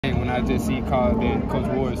I just see calls that Coach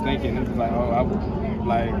Ward is thinking, it's like, oh,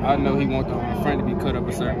 I know he wants the front to be cut up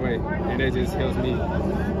a certain way, and that just helps me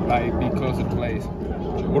like be closer to plays.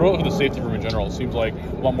 What about the safety room in general? It seems like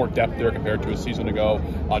a lot more depth there compared to a season ago.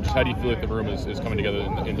 Just how do you feel like the room is coming together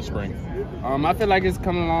in the spring? I feel like it's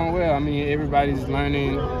coming along well. I mean, everybody's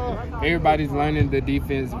learning the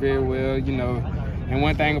defense very well, you know. And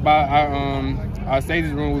one thing about our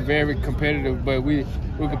safety room, we're very competitive, but we're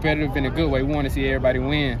competitive in a good way. We want to see everybody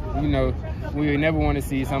win. You know, we never want to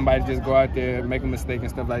see somebody just go out there, make a mistake and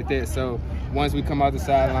stuff like that. So once we come out the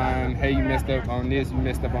sideline, hey, you messed up on this, you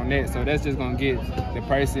messed up on that. So that's just going to get the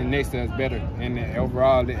person next to us better. And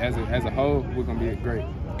overall, as a whole, we're going to be great.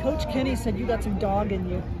 Coach Kenny said you got some dog in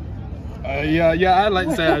you. Yeah, I'd like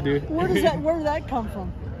to say I do. Where did that come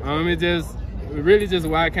from? Really just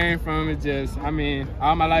where I came from. It's just, I mean,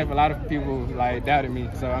 all my life a lot of people like doubted me.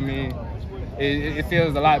 So I mean, it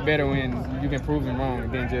feels a lot better when you can prove them wrong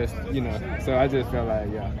than just, you know. So I just felt like,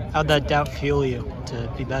 yeah. How'd that doubt fuel you to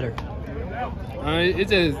be better? It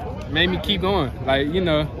just made me keep going. Like, you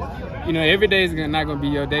know, every day is not gonna be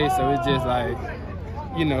your day. So it's just like,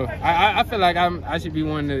 you know, I feel like I should be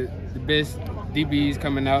one of the best DBs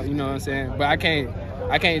coming out. You know what I'm saying? But I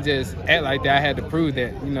can't just act like that. I had to prove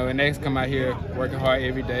that, you know, and next come out here working hard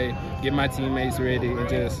every day, get my teammates ready, and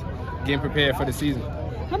just getting prepared for the season.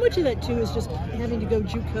 How much of that, too, is just having to go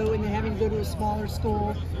JUCO and having to go to a smaller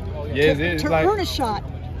school to like, earn a shot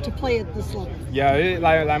to play at this level? Yeah,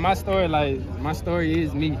 like my story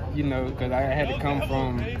is me, you know, because I had to come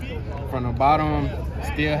from the bottom,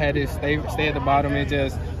 still had to stay at the bottom and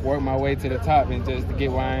just work my way to the top and just to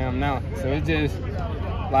get where I am now. So it's just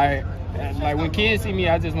like when kids see me,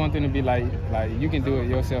 I just want them to be like you can do it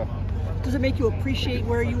yourself. Does it make you appreciate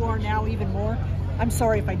where you are now even more? I'm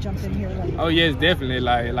sorry if I jumped in here. Oh yes, definitely.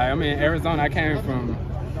 Like I'm in Arizona. I came from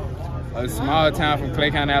a small town from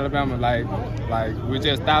Clay County, Alabama. Like we're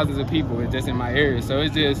just thousands of people just in my area. So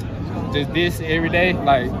it's just this every day.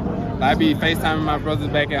 Like I be FaceTiming my brothers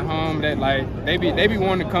back at home that like they be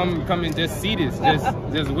wanting to come and just see this,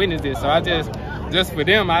 just witness this. So I just for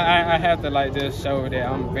them, I have to like just show that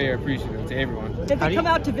I'm very appreciative to everyone. Did they come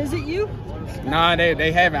out to visit you? Nah,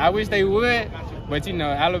 they haven't. I wish they would, but you know,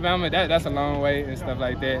 Alabama, that's a long way and stuff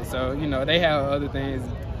like that. So you know, they have other things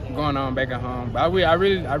going on back at home. But I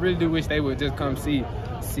really do wish they would just come see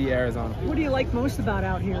Arizona. What do you like most about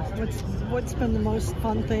out here? What's been the most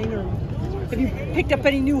fun thing, or have you picked up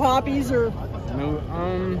any new hobbies or?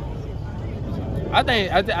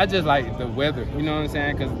 I just like the weather, you know what I'm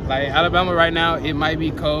saying? Because like Alabama right now, it might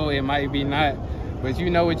be cold, it might be not, but you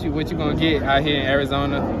know what you gonna get out here in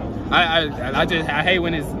Arizona. I hate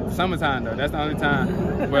when it's summertime though. That's the only time.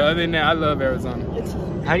 But other than that, I love Arizona.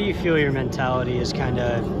 How do you feel your mentality is kind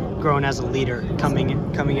of grown as a leader, coming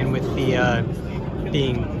in with the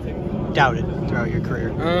being doubted throughout your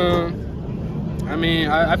career? I mean,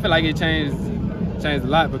 I feel like it changed a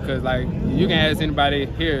lot because like you can ask anybody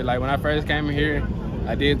here. Like when I first came here,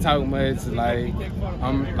 I didn't talk much. Like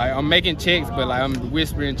I'm making checks, but like I'm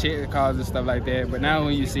whispering check calls and stuff like that. But now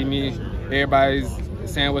when you see me, everybody's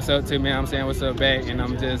saying what's up to me. I'm saying what's up back, and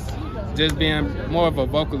I'm just being more of a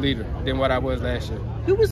vocal leader than what I was last year. Who was